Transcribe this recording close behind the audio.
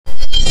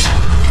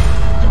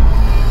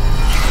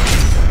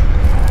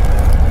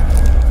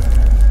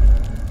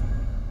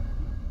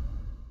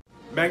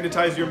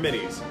Magnetize your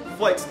minis,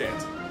 flight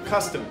stands,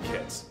 custom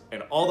kits,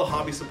 and all the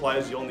hobby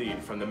supplies you'll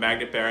need from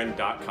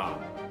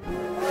themagnetbaron.com.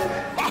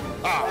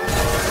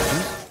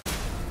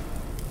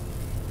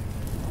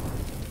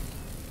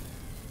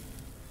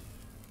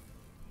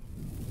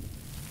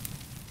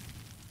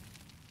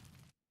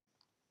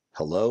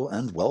 Hello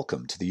and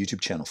welcome to the YouTube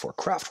channel for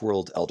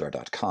Craftworld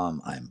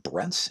Eldar.com. I'm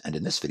Brent, and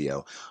in this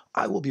video,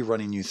 I will be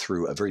running you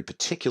through a very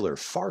particular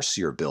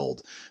Farseer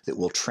build that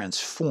will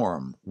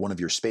transform one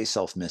of your Space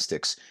Elf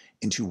Mystics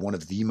into one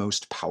of the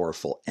most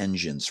powerful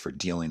engines for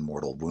dealing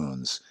mortal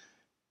wounds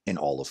in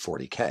all of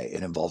 40k.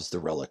 It involves the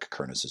relic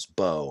Kurnos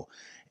Bow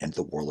and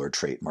the Warlord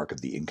trait Mark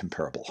of the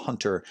Incomparable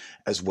Hunter,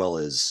 as well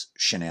as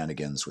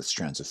shenanigans with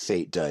Strands of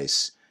Fate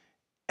dice,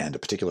 and a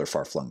particular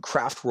far-flung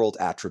Craftworld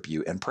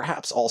attribute, and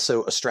perhaps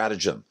also a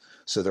stratagem.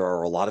 So there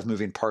are a lot of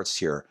moving parts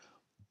here,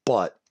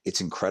 but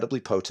it's incredibly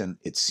potent.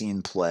 It's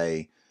seen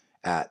play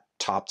at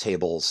top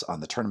tables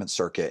on the tournament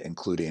circuit,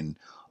 including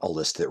a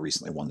list that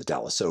recently won the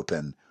Dallas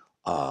Open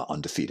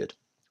undefeated.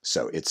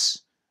 So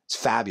it's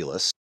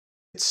fabulous.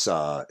 It's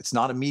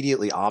not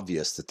immediately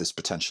obvious that this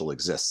potential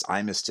exists.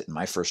 I missed it in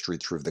my first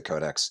read-through of the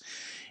Codex,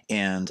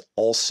 and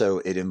also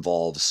it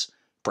involves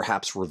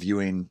perhaps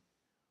reviewing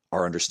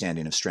our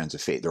understanding of Strands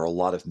of Fate. There are a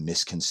lot of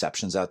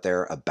misconceptions out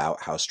there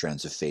about how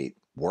Strands of Fate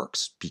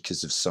works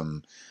because of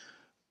some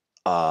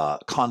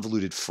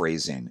convoluted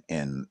phrasing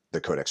in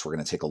the Codex. We're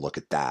going to take a look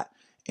at that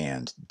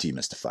and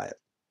demystify it.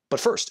 But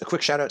first, a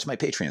quick shout out to my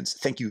Patreons.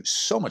 Thank you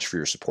so much for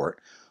your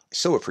support. I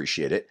so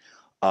appreciate it.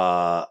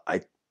 I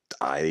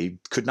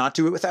could not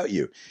do it without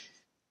you.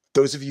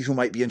 Those of you who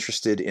might be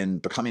interested in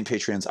becoming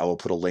Patreons, I will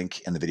put a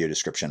link in the video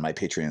description. My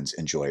Patreons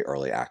enjoy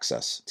early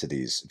access to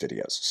these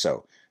videos.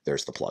 So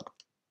there's the plug.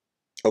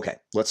 Okay,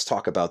 let's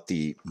talk about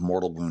the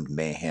Mortal Wound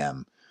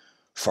Mayham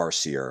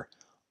Farseer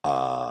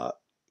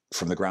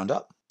from the ground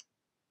up.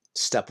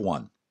 Step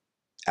 1,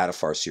 add a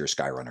Farseer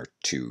Skyrunner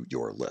to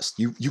your list.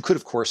 You could,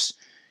 of course,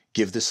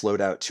 give this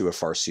loadout to a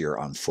Farseer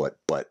on foot,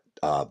 but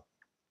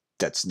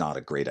that's not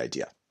a great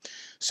idea.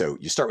 So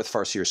you start with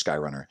Farseer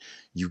Skyrunner.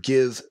 You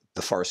give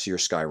the Farseer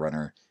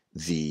Skyrunner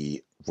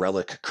the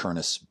relic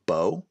Kurnos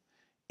Bow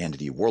and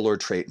the Warlord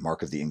trait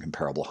Mark of the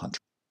Incomparable Hunter.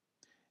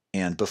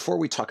 And before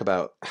we talk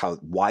about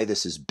why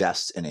this is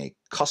best in a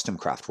custom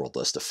Craftworld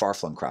list, a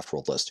far-flung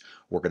Craftworld list,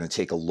 we're going to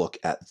take a look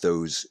at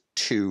those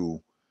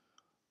two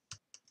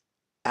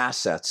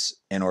assets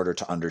in order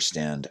to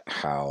understand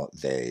how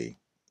they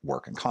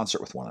work in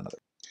concert with one another.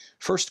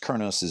 First,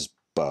 Kurnos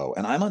Bow,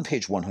 and I'm on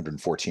page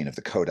 114 of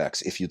the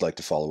Codex if you'd like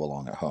to follow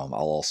along at home.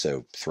 I'll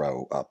also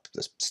throw up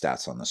the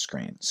stats on the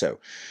screen. So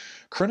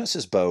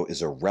Kurnos Bow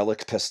is a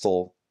relic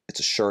pistol.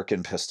 It's a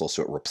shuriken pistol,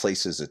 so it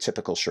replaces a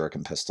typical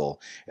shuriken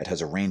pistol. It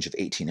has a range of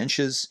 18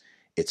 inches.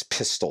 It's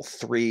pistol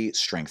 3,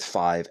 strength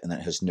 5, and then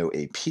it has no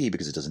AP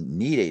because it doesn't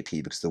need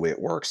AP, because the way it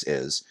works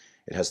is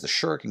it has the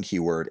shuriken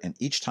keyword, and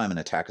each time an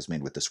attack is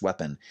made with this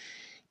weapon,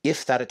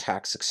 if that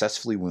attack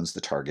successfully wounds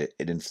the target,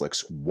 it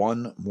inflicts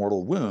 1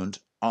 mortal wound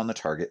on the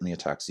target and the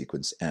attack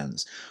sequence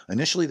ends.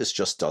 Initially, this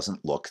just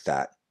doesn't look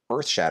that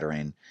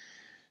earth-shattering.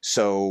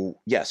 So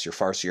yes, your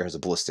Farseer has a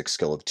ballistic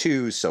skill of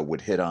 2, so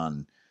would hit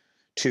on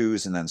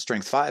 2s, and then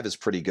strength 5 is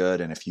pretty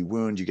good, and if you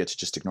wound, you get to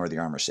just ignore the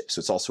armor save. So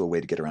it's also a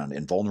way to get around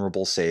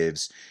invulnerable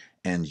saves,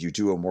 and you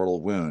do a mortal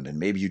wound, and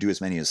maybe you do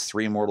as many as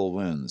 3 mortal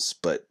wounds,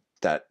 but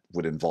that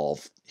would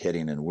involve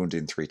hitting and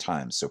wounding 3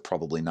 times, so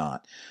probably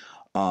not.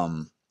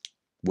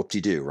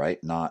 Whoop-de-doo,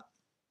 right? Not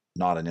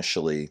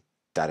initially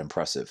that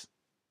impressive.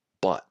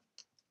 But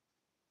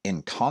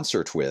in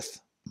concert with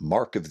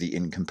Mark of the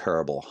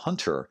Incomparable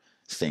Hunter,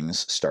 things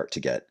start to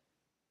get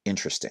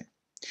interesting.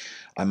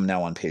 I'm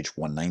now on page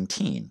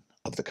 119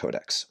 of the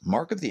Codex.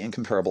 Mark of the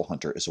Incomparable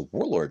Hunter is a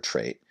Warlord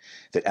trait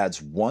that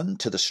adds 1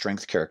 to the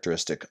strength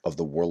characteristic of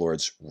the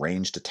Warlord's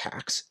ranged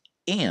attacks,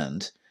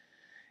 and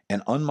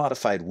an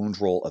unmodified wound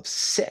roll of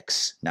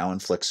 6 now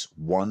inflicts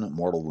 1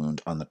 mortal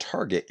wound on the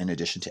target in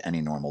addition to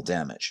any normal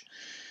damage.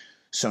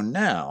 So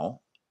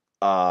now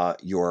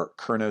your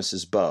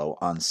Kurnos Bow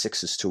on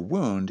 6s to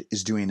wound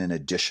is doing an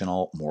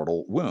additional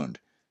mortal wound.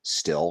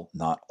 Still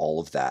not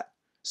all that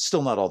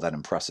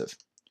impressive.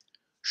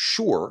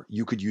 Sure,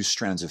 you could use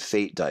Strands of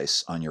Fate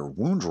dice on your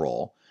wound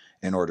roll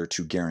in order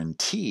to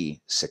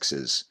guarantee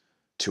 6s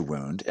to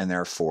wound, and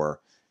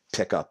therefore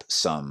pick up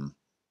some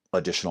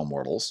additional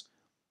mortals,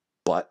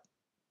 but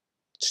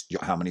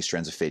how many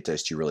Strands of Fate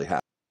dice do you really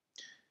have?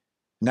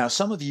 Now,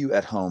 some of you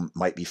at home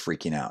might be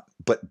freaking out,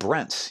 but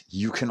Brent,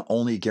 you can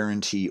only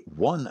guarantee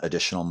 1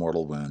 additional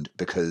mortal wound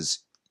because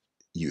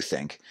you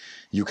think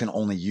you can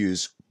only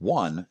use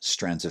 1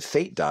 Strands of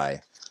Fate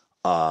die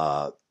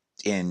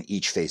in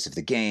each phase of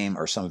the game,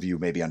 or some of you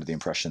may be under the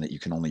impression that you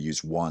can only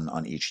use 1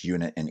 on each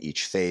unit in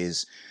each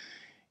phase,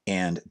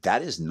 and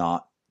that is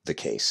not the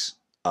case.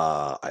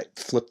 I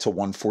flip to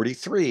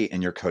 143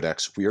 in your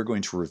codex. We are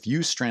going to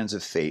review Strands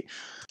of Fate.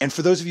 And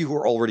for those of you who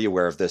are already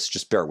aware of this,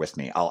 just bear with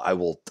me. I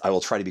will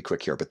try to be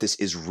quick here, but this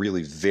is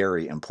really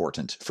very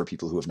important for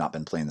people who have not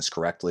been playing this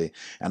correctly.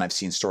 And I've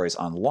seen stories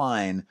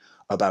online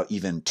about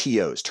even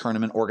TOs,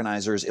 tournament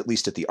organizers, at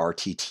least at the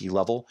RTT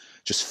level,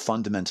 just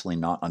fundamentally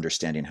not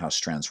understanding how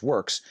Strands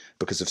works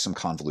because of some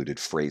convoluted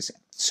phrasing.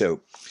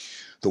 So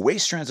the way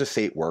Strands of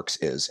Fate works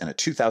is, in a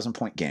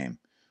 2,000-point game,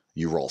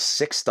 you roll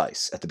 6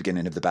 dice at the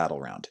beginning of the battle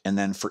round, and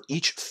then for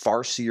each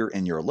Farseer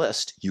in your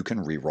list, you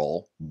can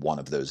re-roll one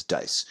of those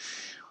dice.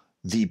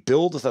 The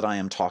build that I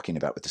am talking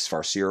about with this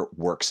Farseer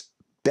works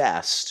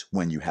best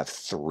when you have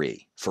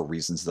 3, for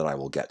reasons that I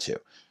will get to.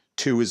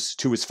 2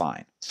 is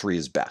fine. 3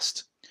 is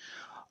best.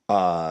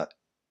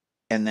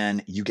 And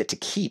then you get to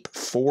keep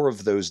 4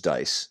 of those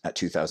dice at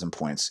 2,000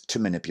 points to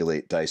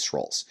manipulate dice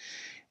rolls.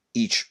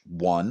 Each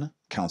 1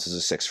 counts as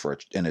a 6 for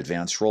an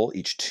advanced roll,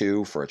 each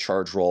 2 for a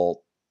charge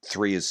roll,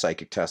 3 is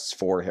psychic tests,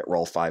 4 hit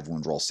roll, 5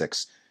 wound roll,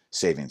 6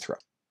 saving throw.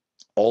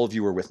 All of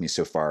you are with me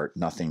so far,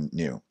 nothing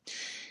new.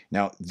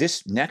 Now,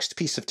 this next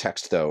piece of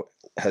text, though,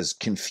 has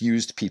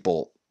confused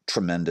people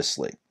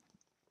tremendously.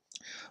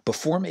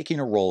 Before making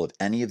a roll of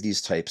any of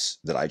these types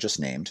that I just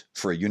named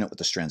for a unit with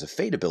the Strands of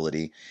Fate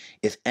ability,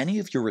 if any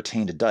of your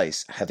retained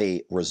dice have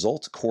a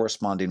result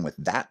corresponding with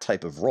that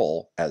type of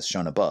roll, as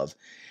shown above,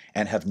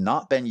 and have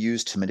not been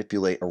used to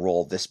manipulate a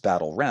roll this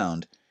battle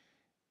round,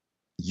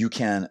 you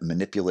can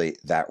manipulate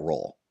that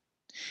roll.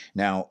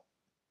 Now,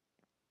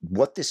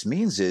 what this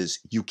means is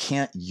you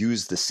can't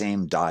use the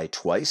same die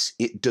twice.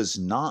 It does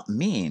not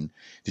mean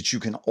that you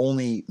can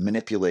only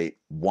manipulate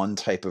one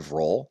type of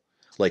roll,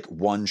 like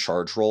one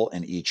charge roll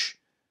in each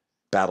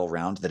battle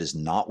round. That is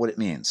not what it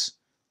means.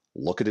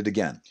 Look at it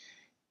again.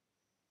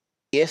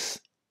 If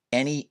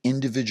any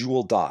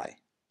individual die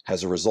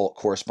has a result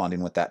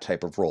corresponding with that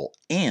type of roll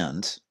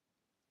and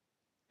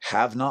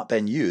have not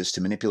been used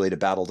to manipulate a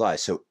battle die,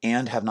 so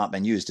and have not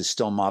been used is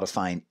still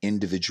modifying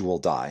individual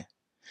die.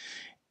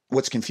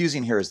 What's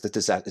confusing here is that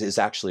this is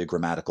actually a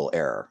grammatical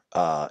error.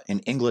 In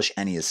English,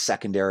 any is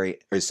secondary,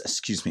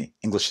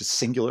 English is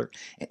singular,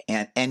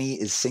 and any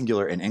is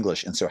singular in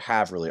English, and so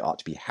have really ought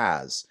to be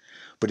has.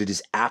 But it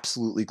is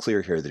absolutely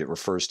clear here that it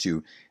refers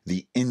to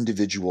the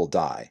individual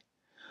die.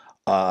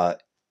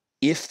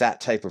 If that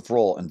type of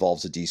roll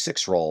involves a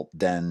d6 roll,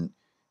 then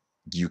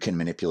you can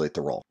manipulate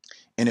the roll.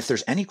 And if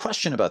there's any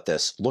question about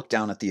this, look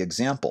down at the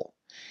example.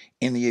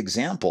 In the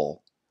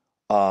example,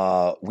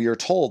 we are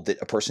told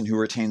that a person who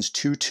retains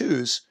 2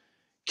 2s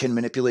can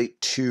manipulate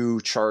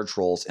 2 charge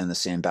rolls in the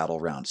same battle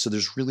round. So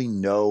there's really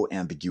no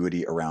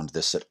ambiguity around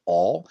this at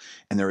all,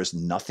 and there is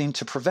nothing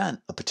to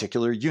prevent a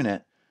particular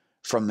unit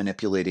from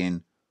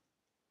manipulating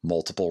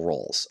multiple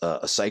rolls.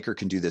 A psyker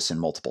can do this in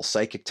multiple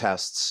psychic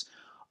tests,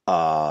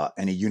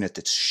 and a unit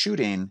that's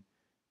shooting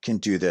can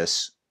do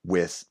this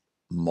with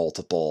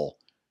multiple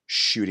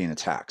shooting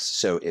attacks.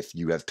 So if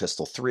you have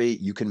pistol 3,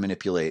 you can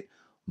manipulate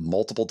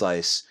multiple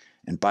dice.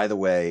 And by the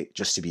way,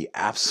 just to be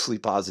absolutely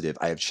positive,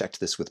 I have checked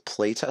this with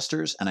play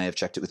testers, and I have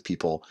checked it with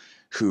people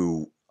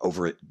who,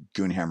 over at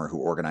Goonhammer, who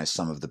organize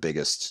some of the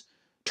biggest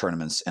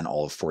tournaments in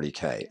all of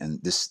 40K. And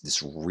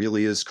this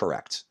really is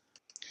correct.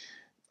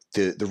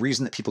 The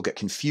reason that people get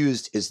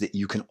confused is that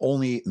you can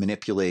only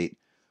manipulate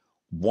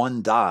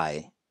 1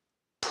 die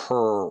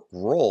per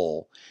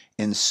roll.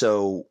 And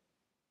so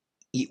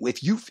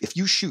if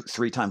you shoot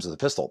 3 times with a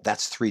pistol,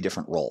 that's 3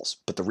 different rolls.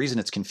 But the reason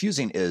it's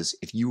confusing is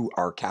if you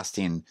are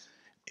casting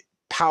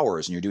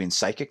powers and you're doing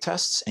psychic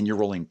tests and you're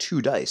rolling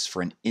 2 dice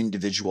for an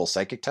individual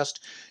psychic test,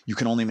 you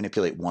can only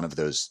manipulate 1 of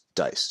those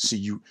dice. So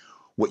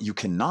what you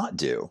cannot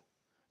do,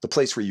 the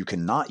place where you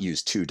cannot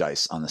use 2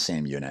 dice on the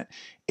same unit,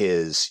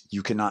 is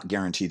you cannot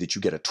guarantee that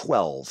you get a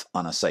 12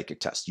 on a psychic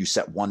test. You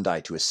set 1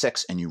 die to a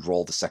 6 and you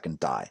roll the second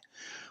die.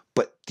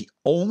 But the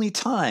only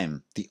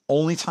time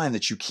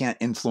that you can't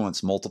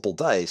influence multiple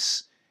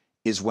dice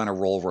is when a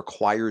roll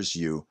requires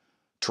you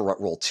to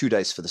roll 2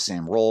 dice for the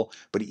same roll.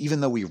 But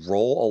even though we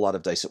roll a lot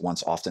of dice at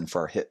once, often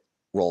for our hit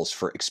rolls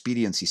for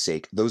expediency's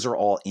sake, those are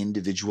all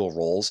individual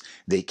rolls.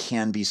 They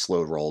can be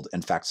slow rolled.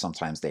 In fact,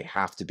 sometimes they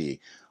have to be.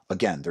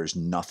 Again, there's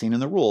nothing in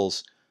the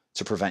rules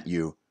to prevent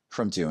you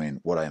from doing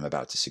what I am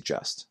about to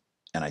suggest.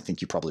 And I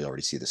think you probably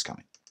already see this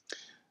coming.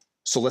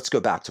 So let's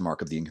go back to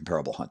Mark of the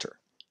Incomparable Hunter.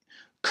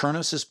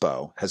 Kurnos'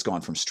 bow has gone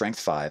from strength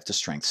 5 to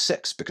strength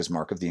 6 because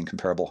Mark of the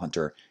Incomparable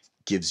Hunter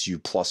gives you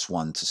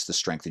 +1 to the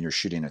strength in your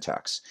shooting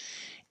attacks.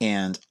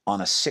 And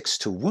on a 6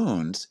 to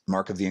wound,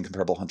 Mark of the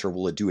Incomparable Hunter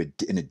will do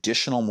an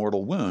additional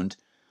mortal wound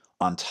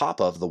on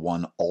top of the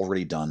one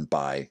already done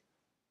by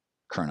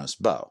Kurnos'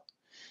 bow.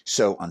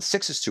 So on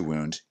 6s to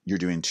wound, you're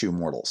doing 2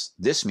 mortals.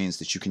 This means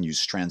that you can use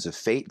Strands of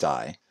Fate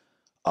die,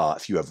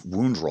 if you have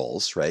wound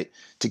rolls, right,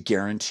 to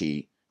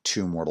guarantee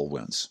 2 mortal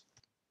wounds.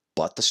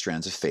 But the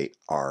Strands of Fate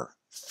are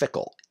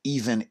fickle.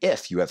 Even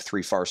if you have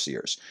 3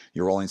 Farseers,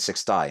 you're rolling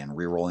 6 die and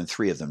re-rolling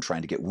 3 of them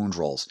trying to get wound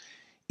rolls.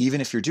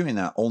 Even if you're doing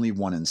that, only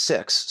 1 in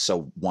 6,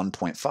 so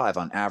 1.5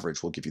 on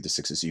average will give you the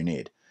 6s you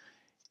need.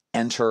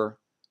 Enter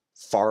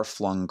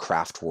far-flung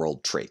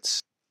Craftworld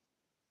traits.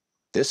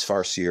 This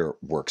Farseer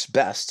works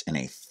best in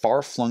a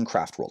far-flung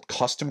Craftworld,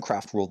 custom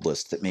Craftworld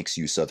list that makes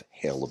use of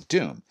Hail of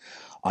Doom.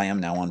 I am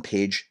now on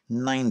page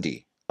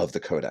 90 of the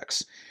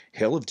Codex.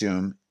 Hail of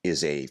Doom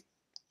is a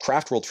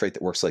Craftworld trait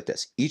that works like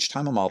this. Each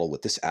time a model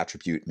with this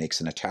attribute makes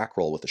an attack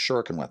roll with a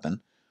shuriken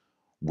weapon,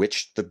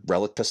 which the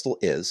relic pistol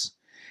is,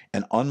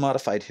 an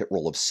unmodified hit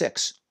roll of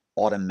 6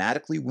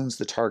 automatically wounds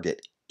the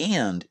target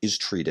and is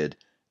treated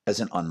as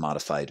an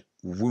unmodified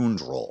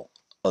wound roll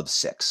of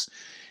 6.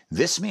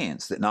 This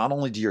means that not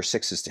only do your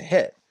 6s to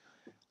hit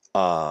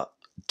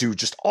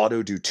just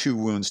auto do 2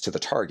 wounds to the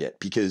target,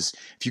 because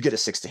if you get a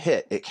 6 to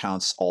hit, it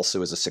counts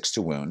also as a 6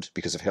 to wound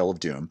because of Hail of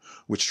Doom,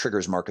 which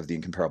triggers Mark of the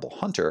Incomparable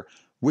Hunter,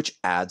 which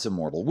adds a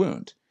mortal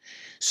wound.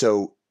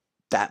 So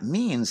that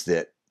means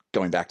that,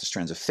 going back to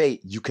Strands of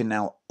Fate, you can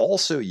now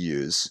also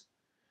use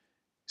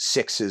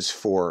 6s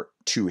for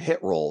 2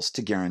 hit rolls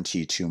to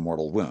guarantee 2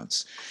 mortal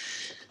wounds.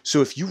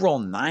 So if you roll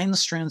 9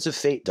 Strands of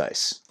Fate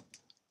dice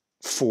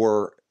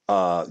for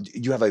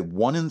you have a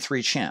 1 in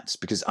 3 chance,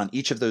 because on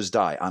each of those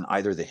die, on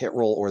either the hit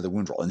roll or the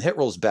wound roll, and the hit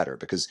roll is better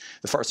because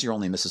the Farseer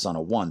only misses on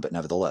a 1, but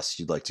nevertheless,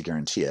 you'd like to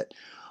guarantee it,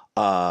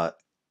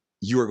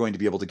 you are going to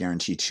be able to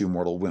guarantee 2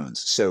 mortal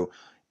wounds. So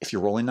if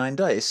you're rolling 9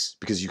 dice,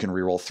 because you can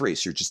reroll 3,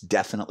 so you're just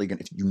definitely going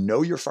to, if you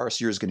know your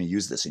Farseer is going to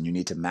use this and you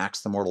need to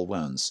max the mortal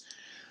wounds,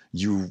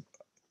 you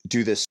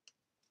do this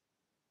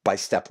by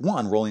step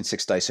 1, rolling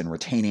 6 dice and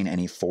retaining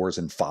any 4s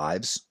and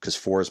 5s, because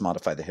 4s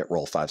modify the hit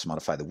roll, 5s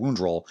modify the wound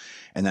roll,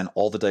 and then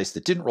all the dice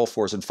that didn't roll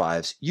 4s and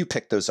 5s, you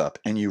pick those up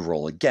and you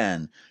roll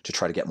again to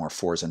try to get more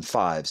 4s and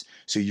 5s.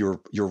 So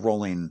you're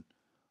rolling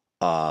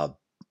up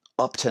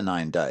to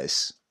 9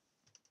 dice.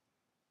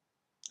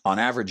 On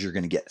average, you're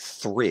going to get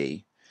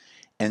 3.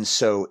 And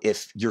so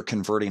if you're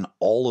converting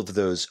all of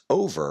those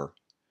over,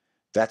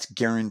 that's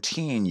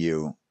guaranteeing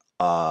you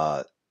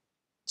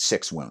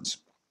 6 wounds.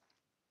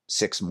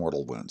 6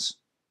 mortal wounds,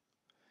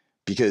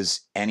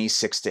 because any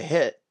 6 to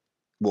hit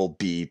will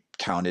be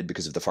counted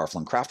because of the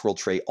far-flung Craftworld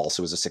trait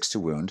also as a 6 to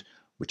wound,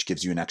 which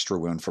gives you an extra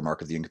wound for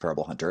Mark of the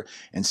Incomparable Hunter,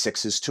 and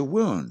 6s to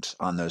wound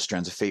on those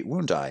Strands of Fate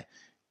wound die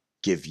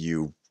give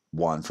you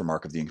 1 for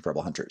Mark of the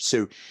Incomparable Hunter.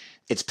 So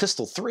it's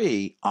Pistol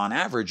 3, on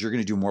average, you're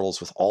going to do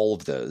mortals with all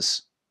of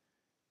those.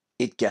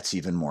 It gets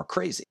even more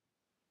crazy.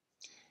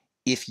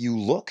 If you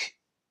look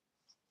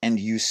and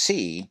you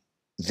see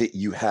that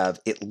you have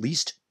at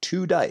least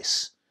 2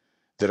 dice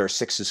that are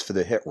 6s for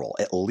the hit roll,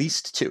 at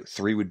least 2,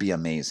 3 would be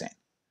amazing,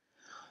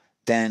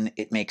 then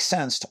it makes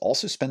sense to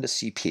also spend a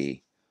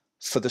CP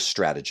for the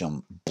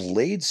stratagem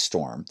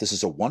Bladestorm. This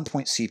is a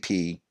 1-point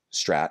CP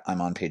strat.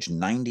 I'm on page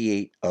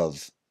 98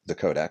 of the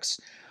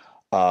Codex.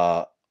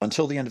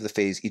 Until the end of the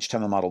phase, each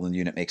time a model in the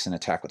unit makes an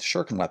attack with a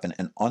shuriken weapon,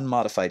 an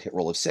unmodified hit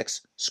roll of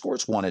 6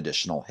 scores 1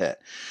 additional hit.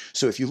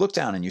 So if you look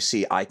down and you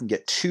see I can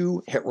get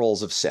 2 hit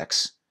rolls of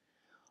 6,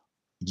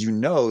 you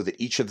know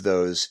that each of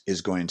those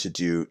is going to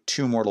do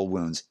 2 mortal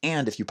wounds.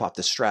 And if you pop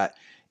the strat,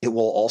 it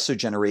will also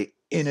generate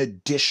an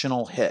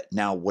additional hit.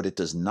 Now, what it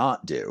does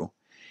not do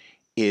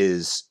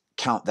is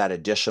count that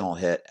additional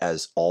hit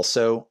as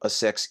also a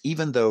 6,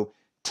 even though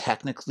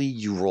technically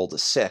you rolled a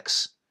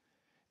 6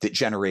 that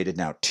generated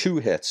now 2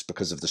 hits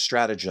because of the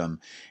stratagem,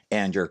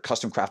 and your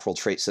custom Craftworld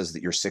trait says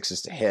that your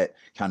 6s to hit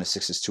count as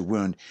 6s to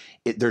wound.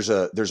 There's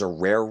a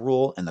rare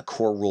rule in the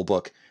core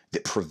rulebook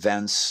that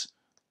prevents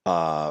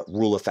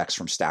rule effects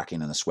from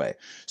stacking in this way.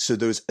 So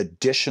those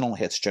additional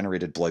hits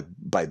generated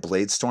by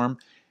Bladestorm,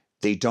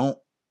 they don't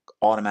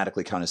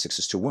automatically count as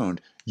 6s to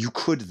wound. You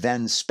could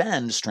then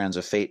spend Strands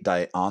of Fate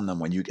die on them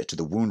when you get to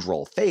the wound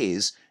roll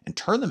phase and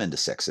turn them into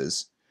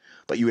 6s,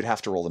 but you would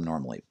have to roll them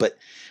normally. But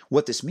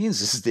what this means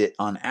is that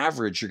on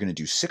average, you're going to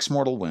do 6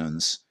 mortal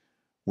wounds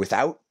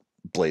without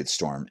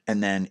Bladestorm.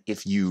 And then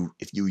if you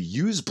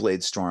use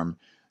Bladestorm,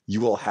 you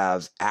will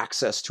have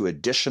access to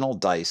additional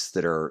dice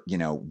that are,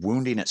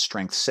 wounding at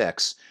strength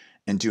 6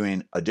 and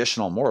doing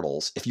additional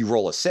mortals. If you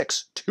roll a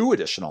 6, 2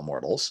 additional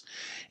mortals.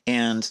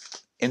 And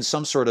in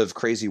some sort of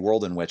crazy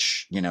world in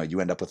which, you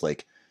end up with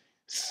like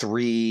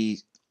 3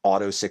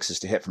 auto 6s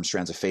to hit from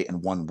Strands of Fate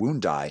and 1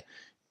 wound die,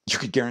 you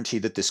could guarantee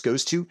that this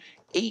goes to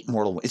 8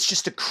 mortal wounds. It's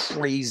just a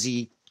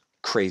crazy,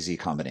 crazy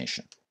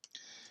combination.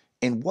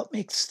 And what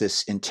makes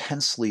this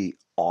intensely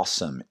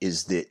awesome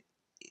is that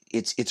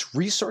it's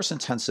resource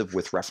intensive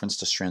with reference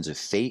to Strands of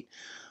Fate,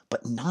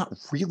 but not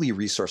really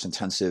resource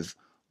intensive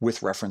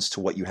with reference to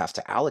what you have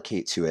to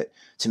allocate to it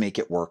to make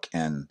it work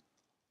in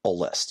a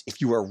list. If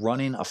you are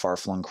running a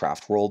far-flung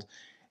Craftworld,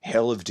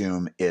 Hail of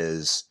Doom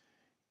is,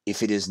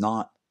 if it is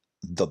not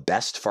the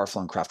best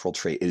far-flung Craftworld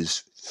trait, it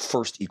is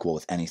first equal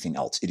with anything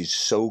else. It is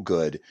so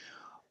good.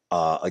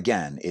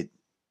 Again,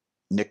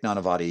 Nick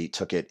Nanavati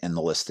took it in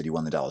the list that he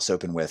won the Dallas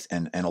Open with,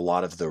 and a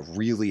lot of the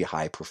really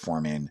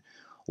high-performing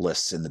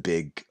lists in the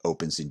big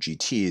opens and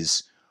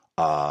GTs,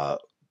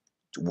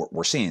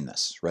 we're seeing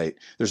this, right?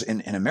 There's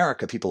in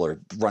America, people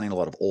are running a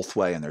lot of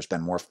Ulthway, and there's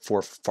been more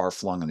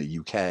far-flung in the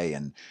UK,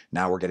 and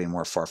now we're getting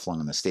more far-flung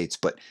in the States.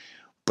 But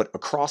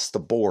across the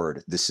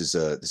board, this is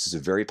a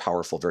very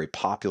powerful, very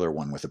popular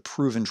one with a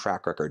proven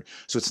track record.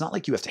 So it's not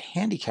like you have to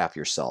handicap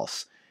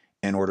yourself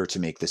in order to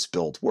make this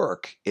build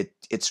work.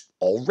 It's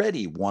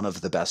already one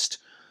of the best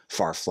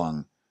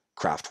far-flung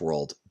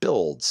Craftworld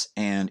builds,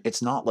 and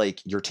it's not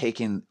like you're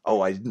taking,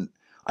 oh,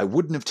 I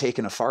wouldn't have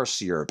taken a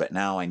Farseer, but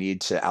now I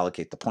need to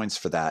allocate the points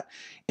for that.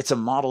 It's a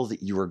model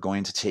that you are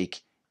going to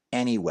take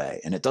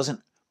anyway, and it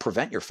doesn't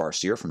prevent your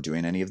Farseer from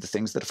doing any of the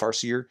things that a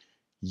Farseer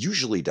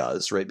usually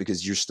does, right?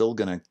 Because you're still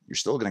gonna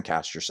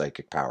cast your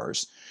psychic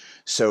powers.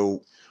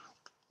 So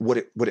what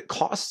it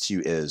costs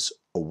you is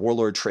a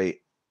warlord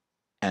trait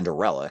and a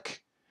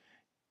relic.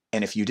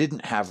 And if you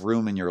didn't have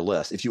room in your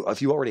list, if you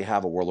already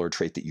have a warlord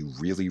trait that you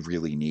really,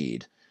 really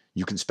need,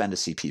 you can spend a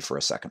CP for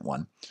a second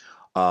one.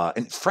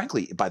 And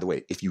frankly, by the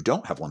way, if you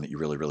don't have one that you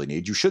really, really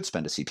need, you should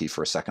spend a CP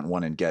for a second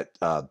one and get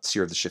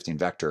Seer of the Shifting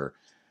Vector,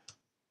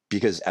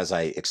 because as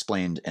I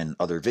explained in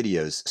other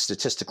videos,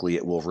 statistically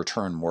it will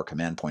return more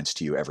command points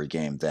to you every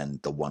game than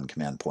the one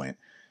command point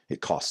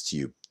it costs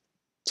you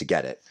to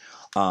get it.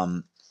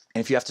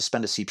 And if you have to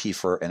spend a CP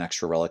for an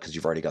extra relic because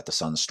you've already got the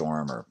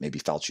Sunstorm or maybe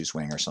Falchi's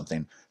Wing or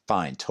something,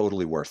 fine,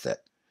 totally worth it.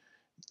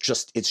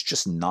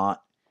 It's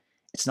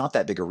not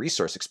that big a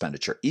resource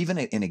expenditure. Even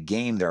in a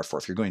game, therefore,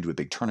 if you're going to a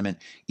big tournament,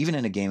 even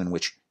in a game in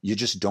which you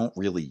just don't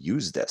really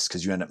use this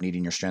because you end up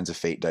needing your Strands of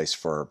Fate dice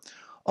for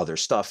other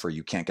stuff, or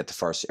you can't get the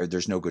Farseer, or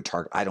there's no good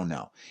target, I don't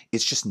know.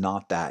 It's just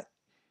not that,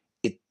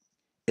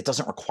 it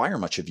doesn't require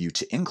much of you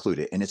to include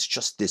it, and it's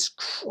just this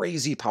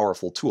crazy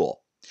powerful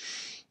tool.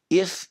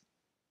 If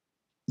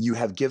you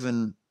have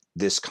given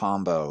this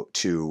combo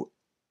to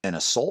an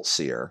Assault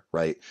Seer,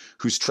 right,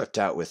 who's tripped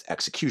out with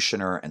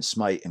Executioner and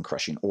Smite and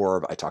Crushing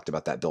Orb, I talked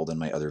about that build in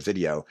my other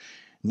video,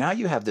 now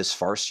you have this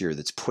Farseer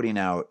that's putting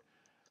out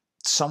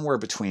somewhere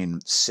between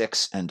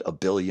 6 and 1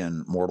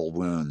 billion mortal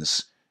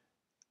wounds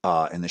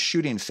in the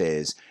shooting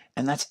phase,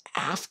 and that's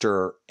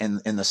after,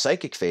 in the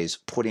psychic phase,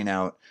 putting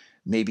out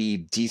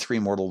maybe D3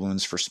 mortal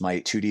wounds for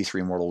Smite,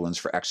 2D3 mortal wounds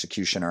for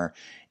Executioner,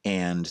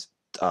 and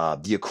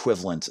the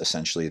equivalent,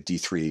 essentially, of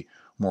D3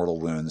 mortal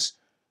wounds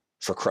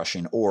for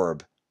Crushing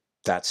Orb.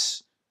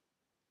 That's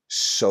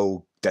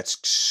so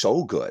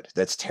good.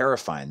 That's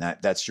terrifying.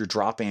 That's you're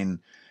dropping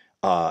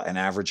an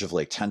average of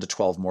like 10 to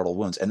 12 mortal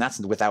wounds, and that's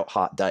without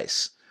hot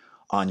dice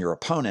on your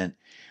opponent.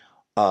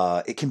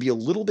 It can be a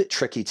little bit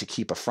tricky to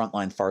keep a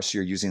frontline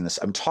Farseer using this.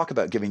 I'm talking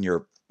about giving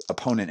your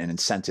opponent an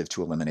incentive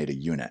to eliminate a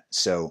unit.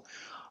 So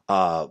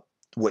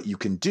what you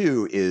can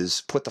do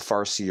is put the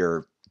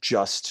Farseer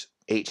just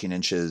 18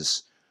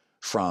 inches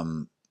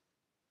from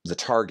the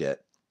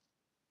target,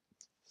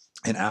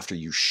 and after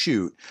you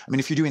shoot, I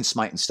mean, if you're doing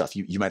smite and stuff,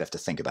 you might have to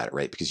think about it,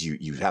 right? Because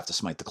you have to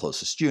smite the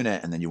closest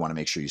unit, and then you want to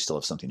make sure you still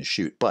have something to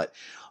shoot. But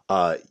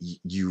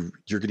you're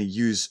going to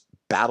use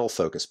battle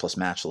focus plus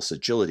matchless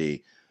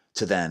agility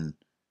to then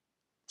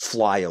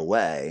fly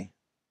away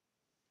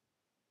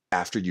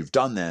after you've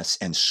done this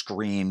and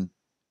screen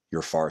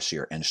your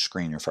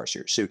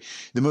Farseer So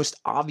the most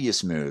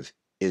obvious move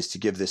is to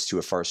give this to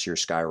a Farseer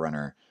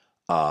Skyrunner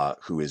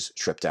who is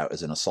tripped out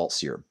as an Assault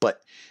Seer.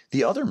 But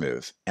the other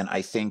move, and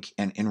I think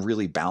in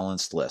really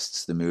balanced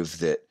lists, the move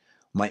that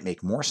might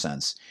make more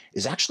sense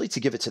is actually to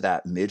give it to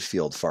that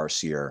midfield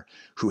Farseer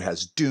who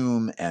has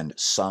Doom and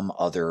some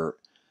other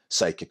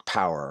psychic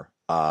power,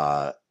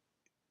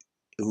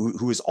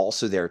 who is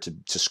also there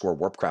to score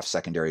Warpcraft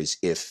secondaries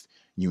if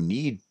you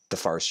need the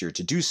Farseer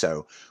to do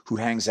so, who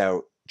hangs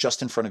out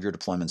just in front of your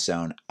deployment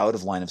zone, out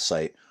of line of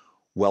sight,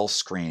 well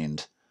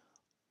screened.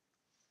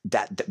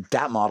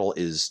 That model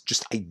is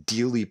just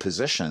ideally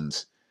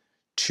positioned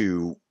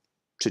to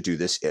do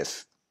this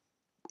if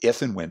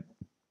and when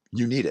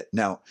you need it.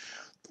 Now,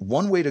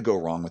 one way to go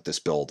wrong with this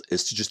build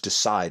is to just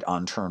decide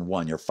on turn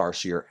one your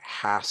Farseer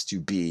has to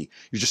be,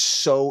 you're just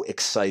so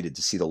excited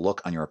to see the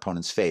look on your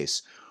opponent's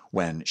face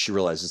when she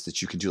realizes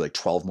that you can do like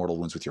 12 mortal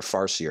wounds with your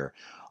Farseer.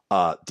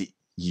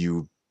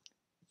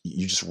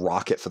 You just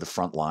rock it for the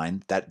front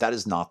line. That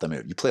is not the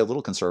move. You play a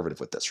little conservative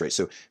with this, right?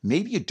 So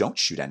maybe you don't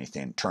shoot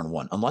anything turn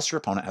one, unless your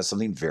opponent has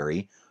something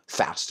very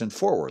fast and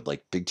forward,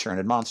 like big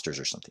Tyranid monsters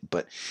or something.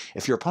 But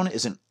if your opponent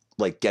isn't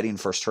like getting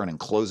first turn and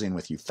closing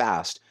with you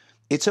fast,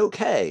 it's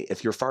okay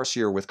if your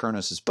Farseer with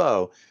Kurnos'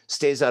 Bow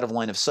stays out of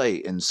line of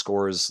sight and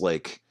scores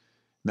like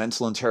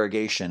mental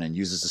interrogation and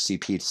uses a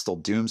CP to still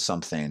doom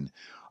something.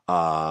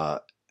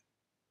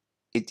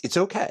 It's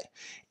okay.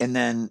 And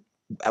then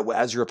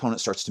as your opponent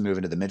starts to move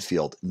into the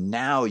midfield,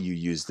 now you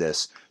use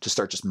this to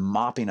start just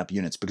mopping up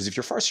units, because if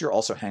your Farseer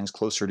also hangs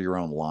closer to your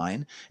own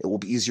line, it will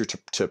be easier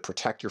to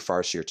protect your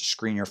Farseer, to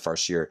screen your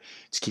Farseer,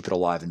 to keep it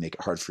alive and make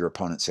it hard for your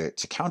opponent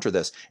to counter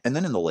this. And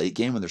then in the late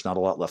game, when there's not a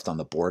lot left on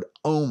the board,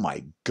 oh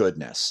my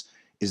goodness,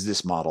 is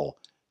this model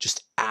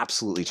just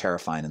absolutely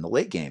terrifying in the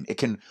late game. It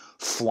can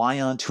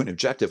fly onto an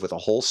objective with a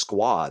whole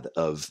squad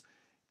of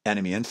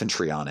enemy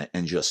infantry on it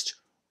and just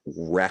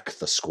wreck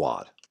the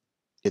squad.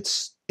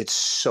 It's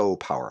so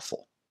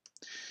powerful.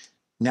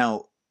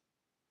 Now,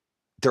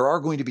 there are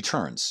going to be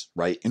turns,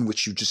 right, in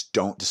which you just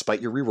don't,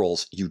 despite your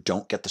rerolls, you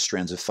don't get the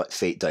Strands of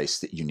Fate dice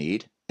that you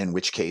need, in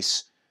which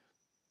case,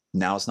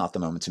 now is not the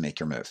moment to make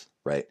your move,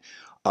 right?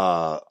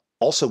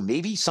 Also,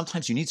 maybe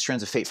sometimes you need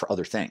Strands of Fate for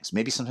other things.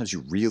 Maybe sometimes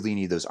you really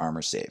need those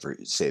armor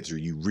saves, or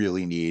you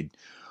really need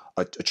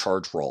a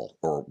charge roll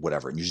or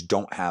whatever, and you just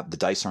don't have, the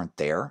dice aren't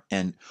there.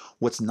 And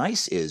what's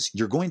nice is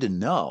you're going to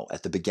know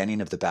at the beginning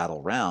of the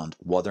battle round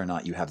whether or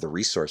not you have the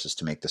resources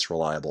to make this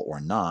reliable or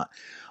not.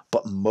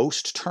 But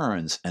most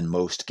turns and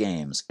most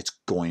games, it's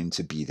going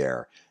to be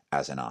there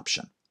as an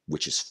option,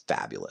 which is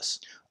fabulous.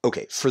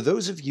 Okay, for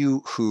those of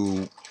you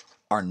who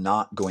are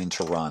not going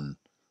to run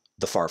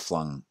the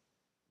far-flung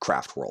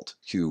Craftworld,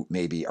 who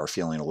maybe are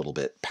feeling a little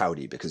bit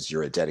pouty because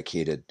you're a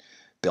dedicated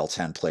Bell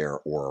 10 player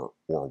or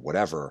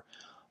whatever,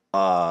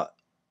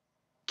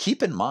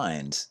 keep in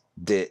mind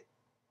that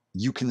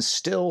you can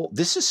still,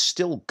 this is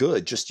still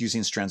good just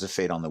using Strands of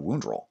Fate on the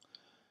wound roll.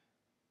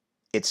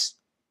 It's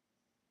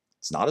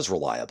not as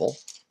reliable,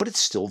 but it's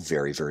still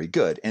very, very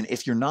good. And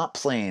if you're not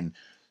playing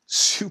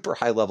super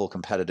high level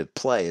competitive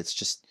play, it's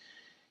just,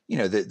 you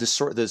know, the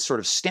sort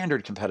of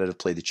standard competitive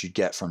play that you'd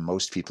get from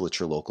most people at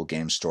your local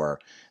game store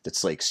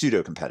that's like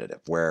pseudo competitive,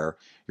 where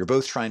you're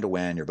both trying to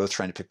win, you're both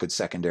trying to pick good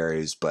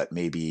secondaries, but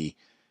maybe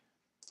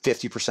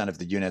 50% of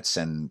the units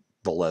and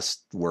the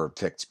list were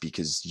picked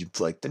because you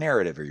like the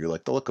narrative or you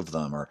like the look of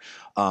them, or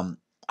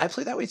I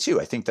play that way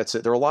too. I think that's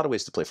there are a lot of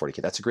ways to play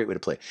 40K. That's a great way to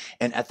play.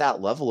 And at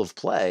that level of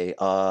play,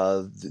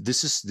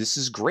 this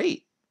is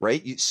great,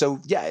 right? So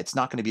yeah, it's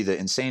not going to be the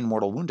insane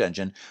mortal wound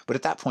engine, but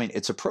at that point,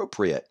 it's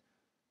appropriate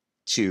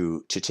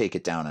to take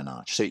it down a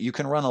notch. So you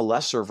can run a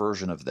lesser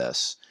version of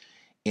this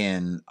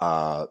in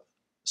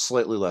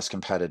slightly less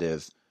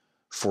competitive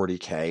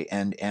 40K,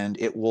 and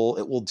it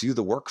will do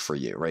the work for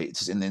you, right?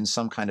 It's in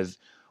some kind of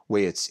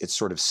way, it's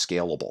sort of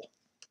scalable.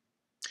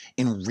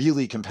 In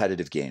really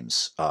competitive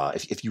games,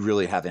 if you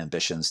really have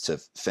ambitions to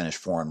finish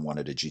 4-1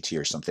 at a GT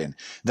or something,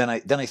 then I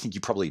think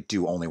you probably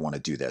do only want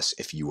to do this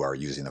if you are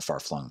using the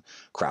Far-Flung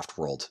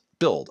Craftworld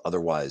build.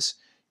 Otherwise,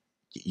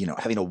 you know,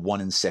 having a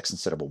 1-6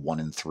 instead of a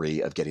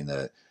 1-3 of getting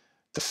the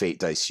fate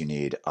dice you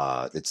need,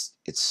 it's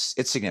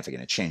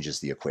significant. It changes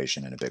the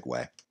equation in a big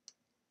way.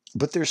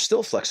 But there's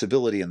still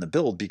flexibility in the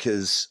build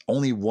because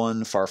only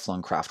one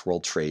Far-Flung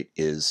Craftworld trait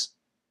is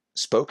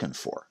spoken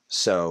for.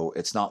 So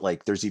it's not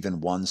like there's even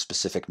one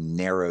specific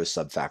narrow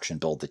subfaction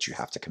build that you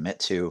have to commit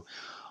to.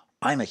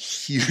 I'm a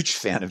huge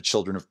fan of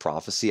Children of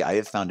Prophecy. I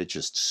have found it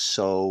just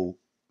so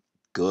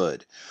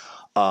good.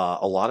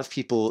 A lot of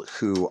people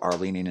who are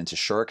leaning into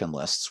shuriken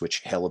lists,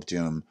 which Hail of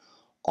Doom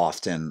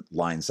often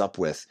lines up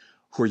with,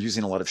 who are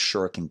using a lot of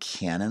shuriken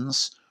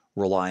cannons,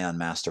 rely on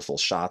masterful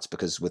shots,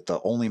 because with the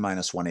only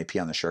 -1 AP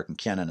on the shuriken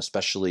cannon,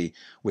 especially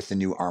with the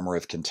new Armor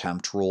of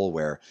Contempt rule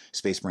where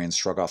Space Marines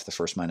shrug off the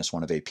first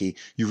 -1 of AP,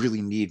 you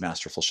really need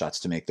masterful shots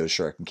to make those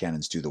shuriken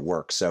cannons do the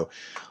work. So,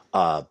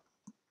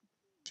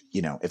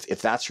 you know,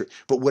 if that's your,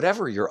 but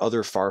whatever your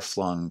other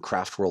far-flung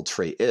Craftworld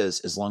trait is,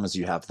 as long as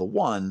you have the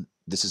one,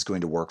 this is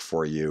going to work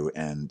for you.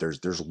 And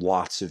there's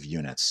lots of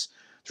units.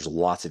 There's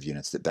lots of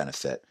units that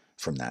benefit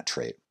from that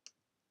trait.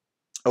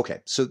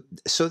 Okay, so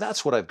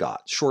that's what I've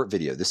got. Short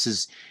video.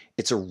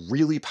 It's a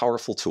really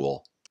powerful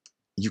tool.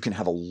 You can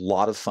have a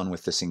lot of fun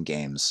with this in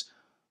games.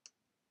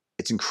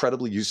 It's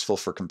incredibly useful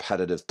for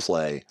competitive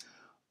play.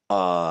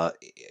 In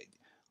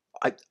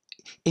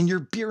your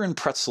beer and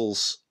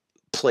pretzels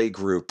play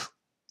group,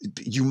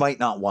 you might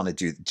not want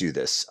to do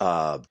this.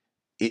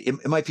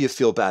 It might be a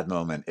feel bad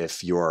moment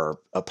if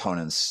your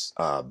opponent's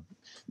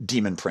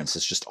demon prince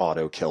is just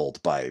auto killed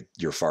by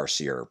your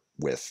Farseer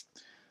with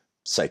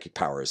psychic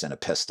powers and a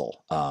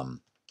pistol.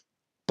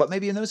 But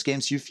maybe in those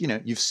games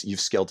you've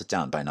scaled it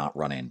down by not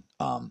running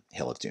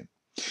Hail of Doom.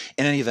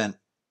 In any event,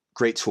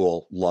 great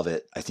tool, love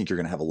it. I think you're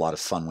going to have a lot of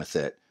fun with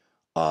it.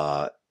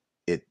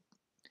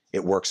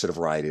 It works at a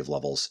variety of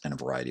levels and a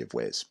variety of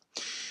ways.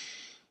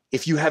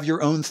 If you have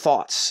your own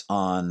thoughts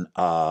on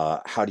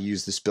how to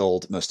use this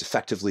build most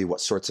effectively,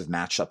 what sorts of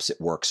matchups it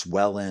works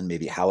well in,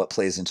 maybe how it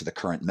plays into the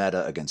current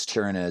meta against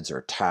Tyranids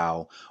or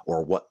Tau,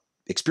 or what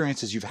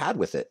experiences you've had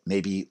with it,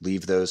 maybe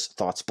leave those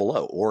thoughts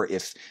below. Or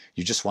if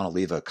you just want to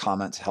leave a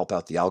comment to help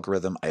out the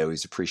algorithm, I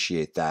always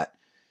appreciate that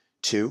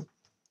too.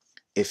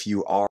 If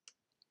you are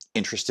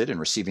interested in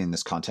receiving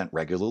this content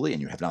regularly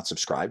and you have not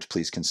subscribed,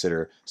 please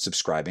consider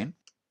subscribing.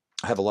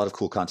 I have a lot of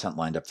cool content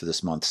lined up for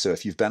this month, so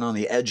if you've been on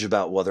the edge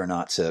about whether or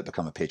not to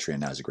become a Patreon,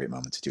 now is a great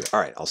moment to do it. All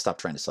right, I'll stop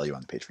trying to sell you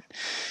on the Patreon.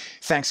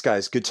 Thanks,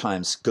 guys. Good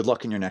times. Good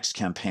luck in your next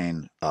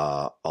campaign.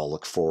 I'll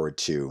look forward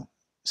to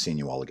seeing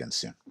you all again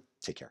soon.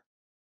 Take care.